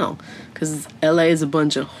 I know. because LA is a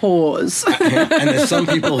bunch of whores. And there's some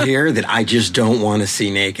people here that I just don't want to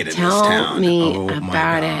see naked in Tell this town. me oh, my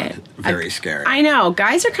about God. it. Very scary. I know.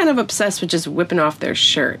 Guys are kind of obsessed with just whipping off their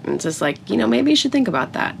shirt. And it's just like, maybe you should think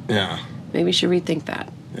about that. Yeah. Maybe you should rethink that.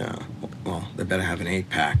 Yeah. Well, they better have an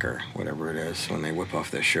 8-pack or whatever it is when they whip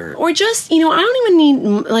off their shirt. Or just, I don't even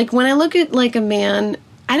need, like, when I look at, like, a man,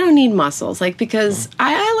 I don't need muscles. Like, because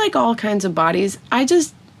I like all kinds of bodies.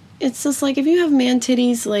 It's just like, if you have man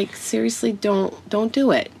titties, like, seriously, don't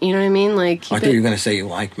do it. You know what I mean? Like, I thought you were going to say you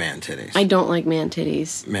like man titties. I don't like man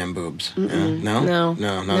titties. Man boobs. Yeah. No? No,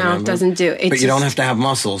 man it doesn't do. It's but you don't have to have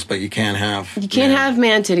muscles, but you can have... You can't have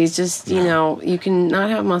man titties. Just, you can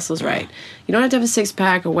not have muscles, right? You don't have to have a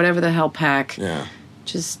 6-pack or whatever the hell pack. Yeah.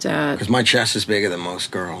 Just, because my chest is bigger than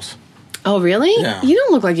most girls. Oh, really? Yeah. You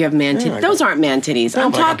don't look like you have man titties. Those aren't man titties. No,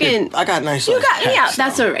 I'm but talking... I got nice pecs, Yeah,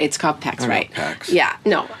 that's though. all right. It's called pecs, right? Pecs. Yeah,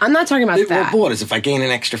 no, I'm not talking about that. What is if I gain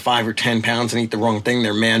an extra 5 or 10 pounds and eat the wrong thing?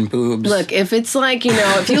 They're man boobs. Look, if it's like,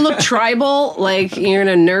 if you look tribal, like you're in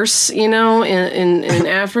a nurse, in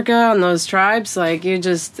Africa on those tribes, like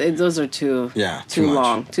those are too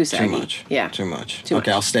long, too saggy. Too much. Yeah. Too much. Too much.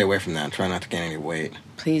 I'll stay away from that. Try not to gain any weight.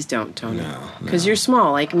 Please don't, Tony. No. Because you're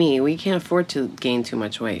small like me. We can't afford to gain too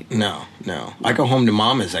much weight. No. I go home to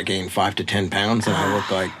mama's. I gain 5 to 10 pounds, and I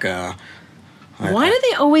look like... Why do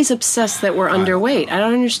they always obsess that we're underweight? I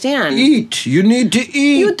don't understand. Eat. You need to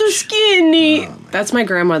eat. You're too skinny. That's my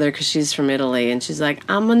grandmother because she's from Italy, and she's like,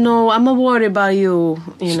 I'm a worry about you.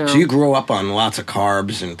 So you grew up on lots of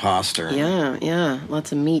carbs and pasta. Yeah,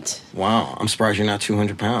 lots of meat. Wow, I'm surprised you're not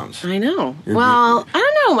 200 pounds. I know. I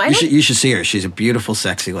don't know. You should see her. She's a beautiful,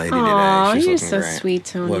 sexy lady Aw, today. She's you're looking so great. sweet,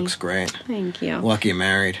 Tony. Looks great. Thank you. Lucky you're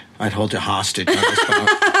married. I'd hold you hostage on this phone.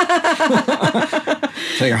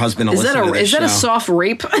 Tell your husband to listen to this Is that a soft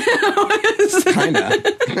rape? Kind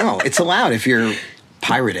of. No, it's allowed if you're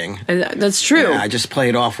pirating. That's true. Yeah, I just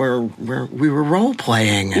played off where we were role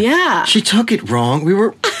playing. Yeah. She took it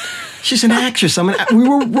wrong. She's an actress. We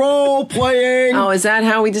were role playing. Oh, is that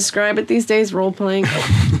how we describe it these days? Role playing.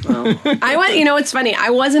 It's funny. I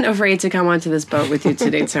wasn't afraid to come onto this boat with you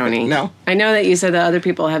today, Tony. No. I know that you said that other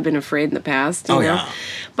people have been afraid in the past. You know? Yeah.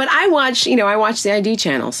 But I watch the ID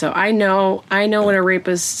channel, so I know what a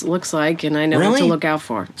rapist looks like, and I know what to look out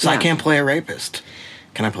for. So I can't play a rapist.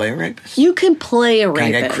 Can I play a rapist? You can play a rapist.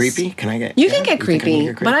 Can I get creepy? You can get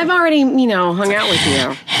creepy, but I've already, hung out with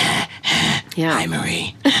you. Yeah. Hi,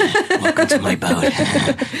 Marie. Welcome to my boat.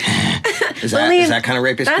 Is that kind of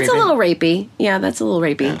rapist? That's creepy? a little rapey. Yeah, that's a little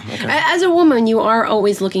rapey. Yeah, okay. As a woman, you are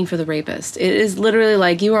always looking for the rapist. It is literally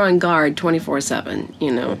like you are on guard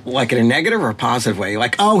 24/7. Like in a negative or a positive way?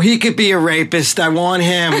 Like, oh, he could be a rapist. I want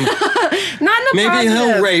him. Not in a Maybe positive.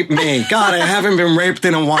 he'll rape me. God, I haven't been raped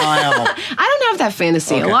in a while. I don't have that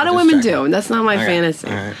fantasy. Okay, a lot of just women checking. do, and that's not my Okay, fantasy.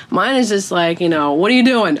 all right. Mine is just like, what are you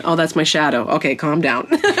doing? Oh, that's my shadow. Okay, calm down.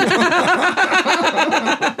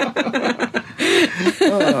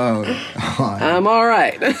 I'm all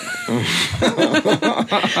right. That's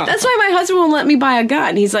why my husband won't let me buy a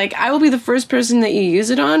gun. He's like, I will be the first person that you use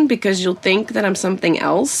it on because you'll think that I'm something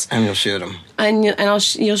else, And you'll shoot him. and you'll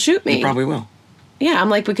shoot me. You probably will. Yeah, I'm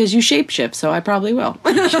like, because you shapeshift, so I probably will.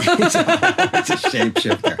 It's a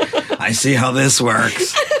shapeshifter. I see how this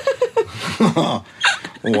works.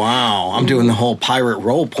 Wow, I'm doing the whole pirate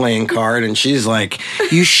role-playing card, and she's like,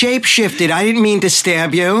 you shapeshifted. I didn't mean to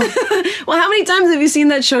stab you. Well, how many times have you seen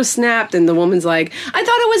that show Snapped, and the woman's like, I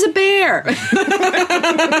thought it was a bear.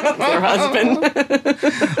 Her husband.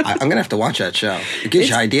 I'm going to have to watch that show. It gives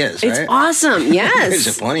you ideas, right? It's awesome, yes. Gives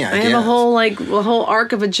you plenty of I ideas. have a whole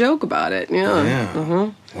arc of a joke about it, yeah.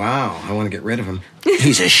 Yeah. Wow, I want to get rid of him.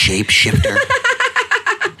 He's a shapeshifter.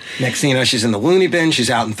 Next thing you know, she's in the loony bin.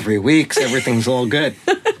 She's out in 3 weeks. Everything's all good.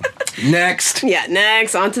 Next. Yeah,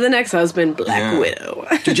 next. On to the next husband, Black Widow.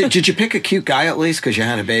 Did you pick a cute guy at least? Because you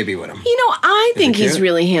had a baby with him. I think he he's cute?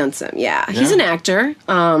 really handsome. Yeah, he's an actor.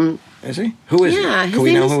 Is he? Who is Yeah, he? his Can we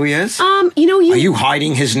name know is- who he is? Are Are you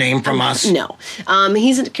hiding his name from us? No.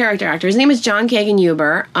 He's a character actor. His name is John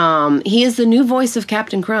Kagan-Huber. He is the new voice of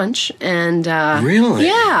Captain Crunch. And Really?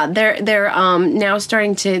 Yeah, they're now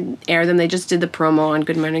starting to air them. They just did the promo on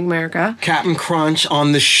Good Morning America. Captain Crunch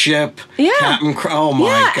on the ship. Yeah. Oh my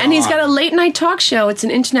Yeah, god. and he's got a late night talk show. It's an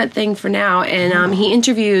internet thing for now, and he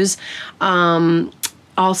interviews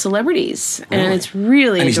all celebrities, and it's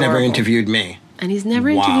really And he's never adorable. interviewed me. And he's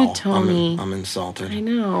never Wow. interviewed Tony. I'm insulted. I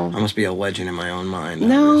know. I must be a legend in my own mind.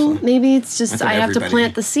 No, obviously. maybe it's just I I thought have to everybody-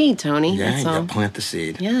 plant the seed, Tony. Yeah, That's you all. gotta plant the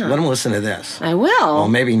seed. Yeah. Let him listen to this. I will. Well,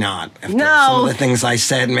 maybe not. After No. some of the things I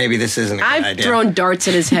said, maybe this isn't a good I've idea. thrown darts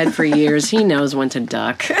at his head for years. He knows when to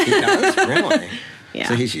duck. He does? Really? Yeah.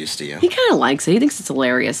 So he's used to you. He kind of likes it. He thinks it's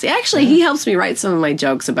hilarious. Actually, he helps me write some of my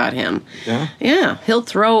jokes about him. Yeah? Yeah. He'll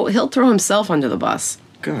throw himself under the bus.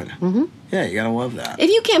 Good. Mm-hmm. Yeah, you gotta love that. If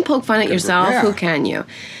you can't poke fun at yourself, yeah. who can you?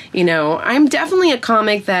 You know, I'm definitely a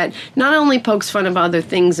comic that not only pokes fun of other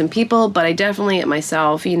things and people, but I definitely at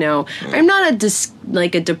myself. You know, I'm not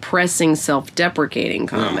a depressing, self-deprecating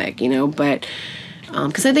comic. You know, but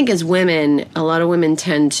because I think as women, a lot of women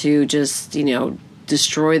tend to just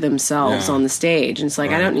destroy themselves on the stage, and it's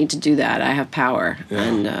like I don't need to do that. I have power,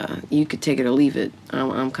 and you could take it or leave it.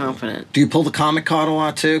 I'm confident. Do you pull the comic card a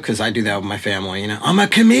lot too? Because I do that with my family. I'm a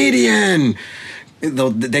comedian.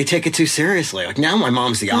 They take it too seriously. Like now, my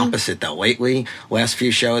mom's the opposite though. Lately, last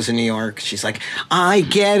few shows in New York, she's like, "I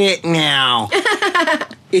get it now.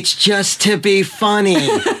 It's just to be funny."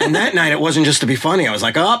 And that night, it wasn't just to be funny. I was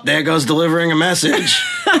like, "Oh, there goes delivering a message."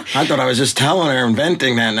 I thought I was just telling her and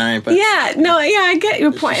venting that night, but I get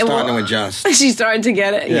your point. She's starting to adjust. She's starting to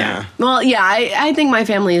get it. Yeah. Well, yeah, I think my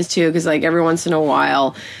family is too, because like every once in a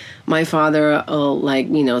while, my father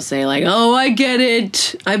will say like, "Oh, I get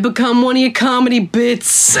it. I've become one of your comedy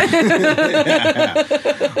bits."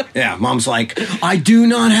 Yeah, Mom's like, "I do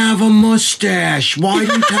not have a mustache. Why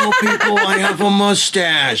do you tell people I have a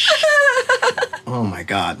mustache?" Oh my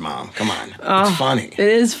God, Mom, come on. It's funny. It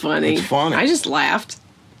is funny. It's funny. I just laughed.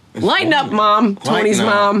 Lighten up, Mom. Tony's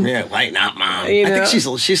Lighten up. mom. Yeah, lighten up, Mom. You I know?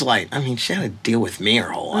 think she's light. I mean, she had to deal with me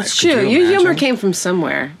her whole life. It's Could true. you Your humor imagine? came from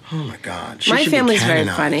somewhere. Oh my God. She My should be family's very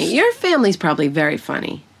canonized. funny. Your family's probably very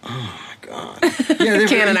funny. Oh my God. Yeah,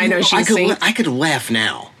 Canon, I know she's I could laugh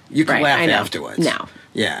now. You could Right, laugh I know. afterwards. No.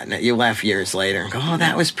 Yeah, no, you laugh years later and go, "Oh,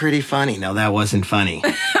 that was pretty funny." No, that wasn't funny.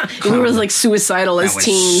 We were like suicidal as That was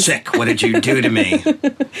teens. sick. What did you do to me?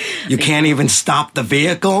 You can't even stop the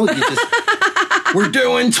vehicle? You just... We're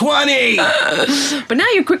doing 20! But now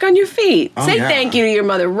you're quick on your feet. Oh, Say yeah. thank you to your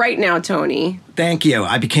mother right now, Tony. Thank you.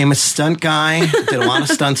 I became a stunt guy, did a lot of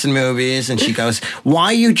stunts in movies, and she goes, "Why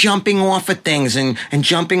are you jumping off of things and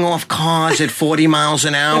jumping off cars at 40 miles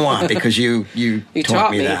an hour?" Because you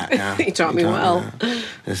taught me that. Yeah. You taught me well. that.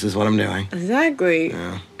 This is what I'm doing. Exactly.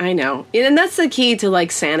 I know. And that's the key to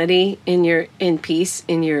like sanity in peace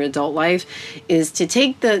in your adult life, is to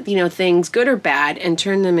take the, things good or bad and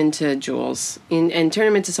turn them into jewels and turn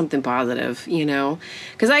them into something positive,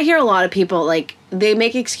 Because I hear a lot of people like they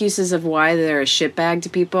make excuses of why they're a shitbag to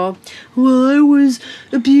people. Well, I was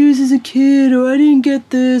abused as a kid, or I didn't get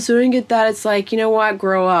this, or I didn't get that. It's like, you know what?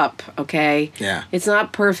 Grow up, okay? Yeah. It's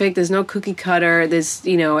not perfect. There's no cookie cutter. There's,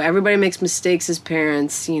 everybody makes mistakes as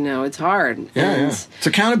parents. It's hard. Yeah. It's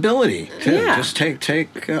accountability, too. Yeah. Just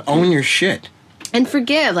own your shit. And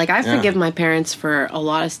forgive. Like, I forgive my parents for a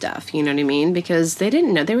lot of stuff, you know what I mean? Because they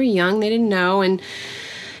didn't know. They were young. They didn't know. And,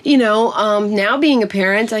 now being a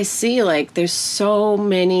parent, I see, like, there's so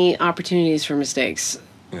many opportunities for mistakes.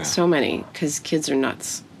 Yeah. So many. Because kids are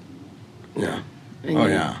nuts. Yeah. And Oh, you-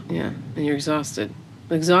 yeah. Yeah. And you're exhausted.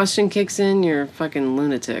 Exhaustion kicks in, you're a fucking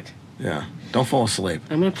lunatic. Yeah. Don't fall asleep.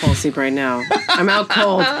 I'm gonna fall asleep right now. I'm out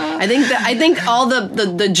cold. I think all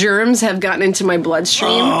the germs have gotten into my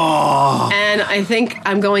bloodstream, and I think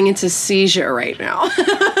I'm going into seizure right now.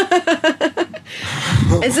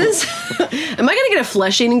 Is this? Am I gonna get a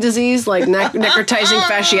flesh-eating disease like necrotizing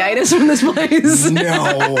fasciitis from this place?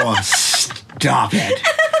 No. Stop it.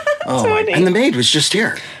 Oh, my. Tony. And the maid was just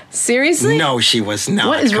here. Seriously? No, she was not.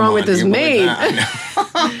 What is Come wrong with on, this you believe maid?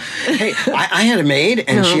 that? Hey, I had a maid,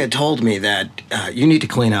 and she had told me that you need to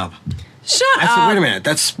clean up. Shut I up. said, wait a minute.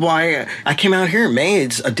 That's why I came out here.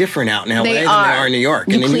 Maids are different out in LA They than are. they are in New York.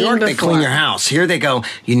 You And in New clean York, they before. clean your house. Here they go,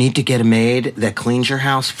 you need to get a maid that cleans your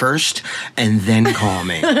house first and then call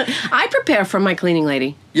me. I prepare for my cleaning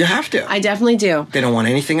lady. You have to. I definitely do. They don't want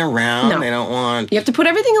anything around. No. They don't want... You have to put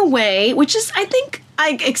everything away, which is, I think,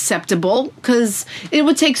 acceptable, because it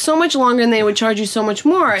would take so much longer and they would charge you so much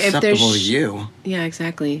more if acceptable there's... to you. Yeah,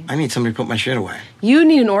 exactly. I need somebody to put my shit away. You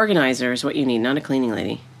need an organizer is what you need, not a cleaning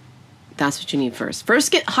lady. That's what you need first.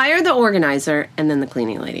 First, hire the organizer and then the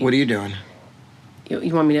cleaning lady. What are you doing?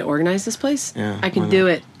 You want me to organize this place? Yeah, I can why do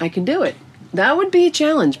not? it. I can do it. That would be a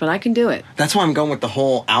challenge, but I can do it. That's why I'm going with the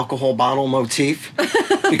whole alcohol bottle motif.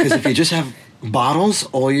 Because if you just have bottles,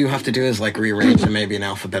 all you have to do is like rearrange them maybe in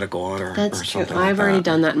alphabetical order That's or true. something I've like already that.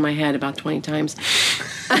 done that in my head about 20 times.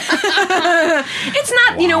 It's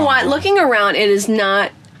not, you know what? Looking around, it's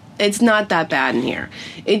not that bad in here.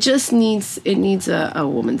 It just needs a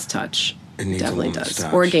woman's touch. It needs Definitely a woman's does.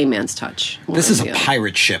 touch. Or a gay man's touch. One This or is a the other.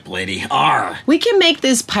 pirate ship, lady. Arr! We can make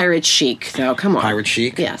this pirate chic, though. Come on. Pirate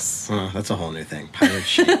chic? Yes. Oh, that's a whole new thing. Pirate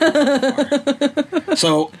chic. Arr.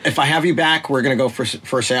 So, if I have you back, we're going to go for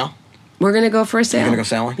a sale? We're going to go for a sale. You're gonna go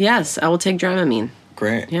sailing? Yes, I will take Dramamine.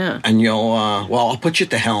 Great. Yeah. And you'll, I'll put you at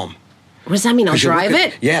the helm. What does that mean? I'll 'Cause you look drive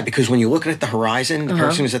at- it? Yeah, because when you look at the horizon, the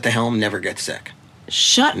person who's at the helm never gets sick.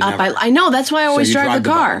 Shut up! Never. I know. That's why I always So you drive the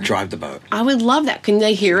car. Drive the boat. I would love that. Can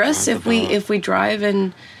they hear us Drive if the we boat. if we drive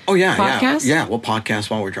and Oh yeah, podcast? yeah. We'll podcast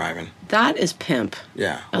while we're driving. That is pimp.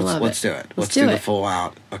 Yeah, I love let's it. do it. Let's do do the it. full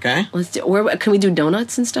out. Okay. Let's do. Where can we do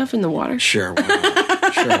donuts and stuff in the water? Sure. Why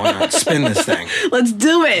not? Sure. Why not? Spin this thing. Let's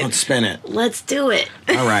do it. Let's spin it. Let's do it.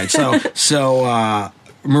 All right. So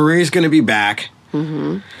Marie's going to be back.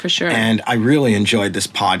 For sure. And I really enjoyed this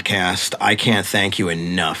podcast. I can't thank you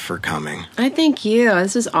enough for coming. I thank you.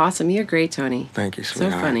 This is awesome. You're great, Tony. Thank you, So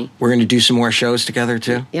sweetheart. funny. We're going to do some more shows together,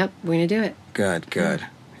 too? Yep, we're gonna do it. Good.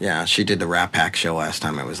 Yeah, she did the Rat Pack show last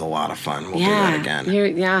time. It was a lot of fun. We'll do that again.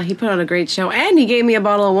 He put on a great show, and he gave me a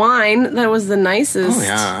bottle of wine. That was the nicest. Oh,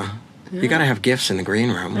 yeah. You got to have gifts in the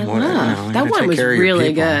green room. I What- you know, love. you That gotta one take was care of your really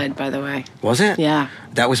people. good, by the way. Was it? Yeah.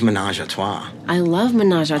 That was Menage a Trois. I love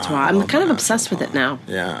Menage a Trois. I'm love kind of Menage a obsessed with it now.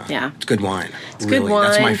 Yeah. Yeah. It's good wine. It's good wine.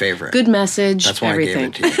 That's my favorite. Good message. That's why everything. I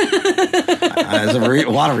gave it to you. There's a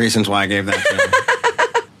lot of reasons why I gave that to you.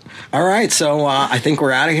 All right, so I think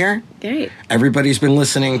we're out of here. Great. Everybody's been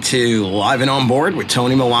listening to Live and On Board with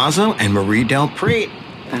Tony Milazzo and Marie Del Prete.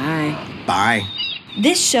 Bye. Bye.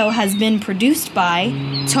 This show has been produced by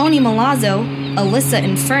Tony Milazzo, Alyssa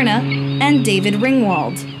Inferna, and David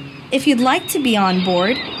Ringwald. If you'd like to be on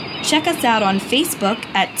board, check us out on Facebook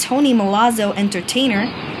at Tony Milazzo Entertainer,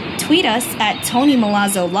 tweet us at Tony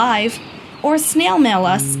Milazzo Live, or snail mail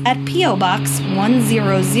us at P.O. Box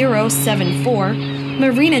 10074,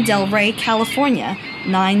 Marina Del Rey, California,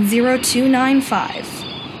 90295.